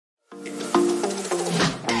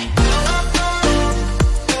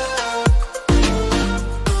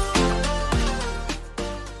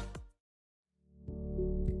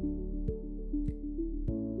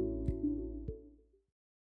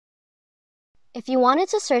If you wanted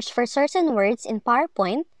to search for certain words in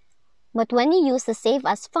PowerPoint, but when you use the Save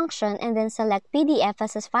As function and then select PDF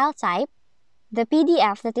as a file type, the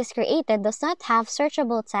PDF that is created does not have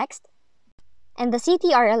searchable text, and the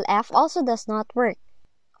CTRL-F also does not work.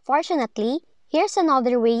 Fortunately, here's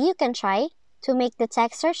another way you can try to make the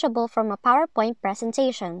text searchable from a PowerPoint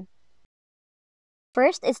presentation.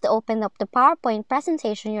 First is to open up the PowerPoint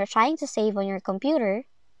presentation you're trying to save on your computer.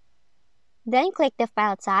 Then click the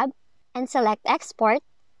File tab and select Export.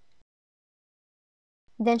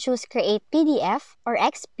 Then choose Create PDF or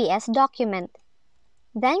XPS document.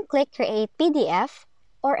 Then click Create PDF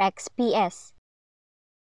or XPS.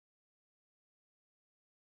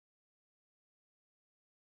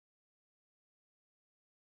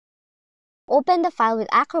 Open the file with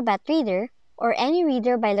Acrobat Reader or any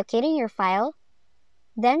reader by locating your file.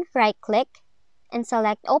 Then right-click and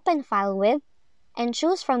select Open File With and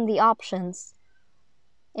choose from the options.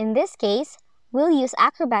 In this case, we'll use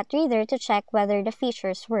Acrobat Reader to check whether the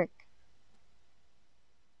features work.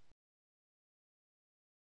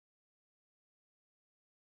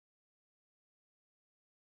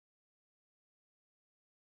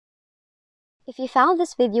 If you found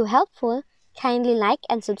this video helpful, kindly like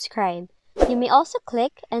and subscribe. You may also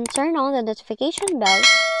click and turn on the notification bell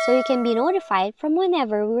so you can be notified from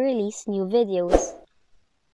whenever we release new videos.